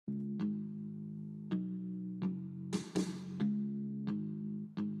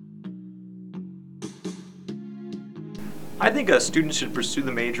I think students should pursue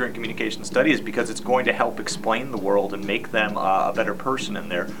the major in communication studies because it's going to help explain the world and make them a better person in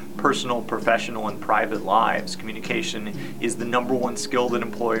their personal, professional, and private lives. Communication is the #1 skill that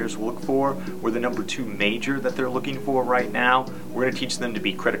employers look for. We're the #2 major that they're looking for right now. We're going to teach them to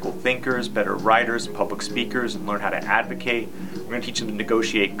be critical thinkers, better writers, and public speakers, and learn how to advocate. We're going to teach them to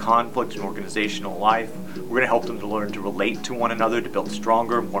negotiate conflict in organizational life. We're going to help them to learn to relate to one another, to build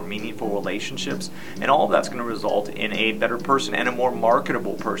stronger, more meaningful relationships. And all of that's going to result in a better person and a more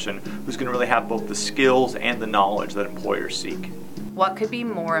marketable person who's going to really have both the skills and the knowledge that employers seek. What could be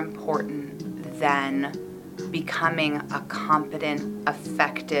more important than becoming a competent,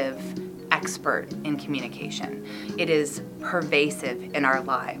 effective expert in communication? It is pervasive in our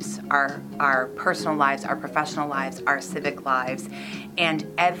lives, our personal lives, our professional lives, our civic lives, and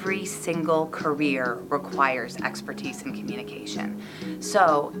every single career requires expertise in communication.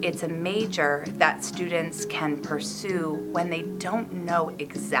 So it's a major that students can pursue when they don't know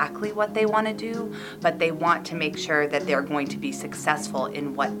exactly what they want to do, but they want to make sure that they're going to be successful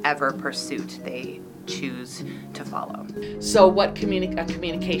in whatever pursuit they choose to follow. So what a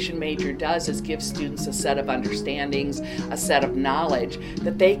communication major does is give students a set of understandings, a set of knowledge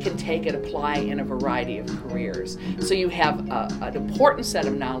that they can take and apply in a variety of careers. So you have an important set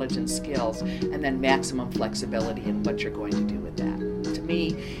of knowledge and skills, and then maximum flexibility in what you're going to do with that. To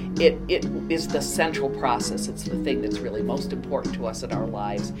me, it is the central process. It's the thing that's really most important to us in our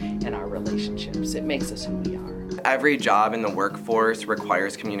lives and our relationships. It makes us who we are. Every job in the workforce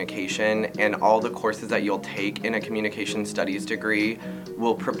requires communication, and all the courses that you'll take in a communication studies degree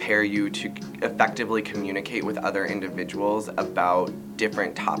will prepare you to effectively communicate with other individuals about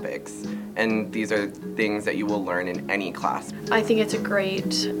different topics. And these are things that you will learn in any class. I think it's a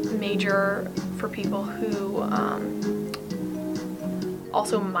great major for people who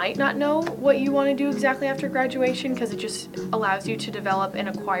also might not know what you want to do exactly after graduation, because it just allows you to develop and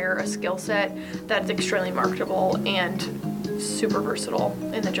acquire a skill set that's extremely marketable and super versatile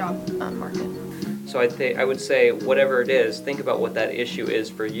in the job market. So I would say, whatever it is, think about what that issue is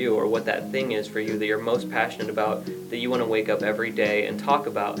for you, or what that thing is for you that you're most passionate about, that you want to wake up every day and talk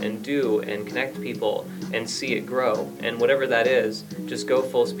about and do and connect people and see it grow. And whatever that is, just go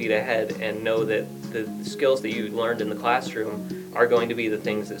full speed ahead and know that the skills that you learned in the classroom are going to be the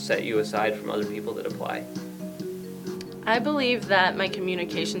things that set you aside from other people that apply. I believe that my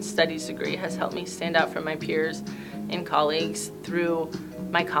communication studies degree has helped me stand out from my peers and colleagues through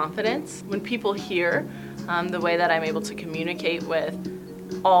my confidence. When people hear the way that I'm able to communicate with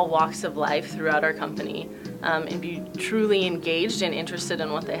all walks of life throughout our company and be truly engaged and interested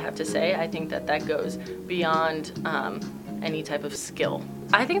in what they have to say, I think that that goes beyond any type of skill.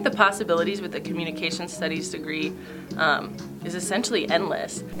 I think the possibilities with the communication studies degree is essentially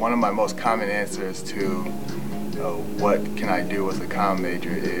endless. One of my most common answers to what can I do as a comm major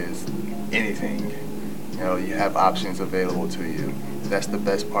is anything. You have options available to you. That's the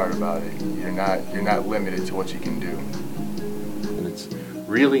best part about it. You're not limited to what you can do. And it's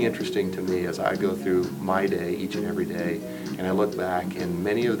really interesting to me as I go through my day each and every day, and I look back, and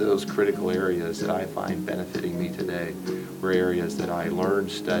many of those critical areas that I find benefiting me today were areas that I learned,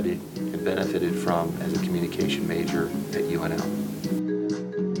 studied, and benefited from as a communication major at UNL.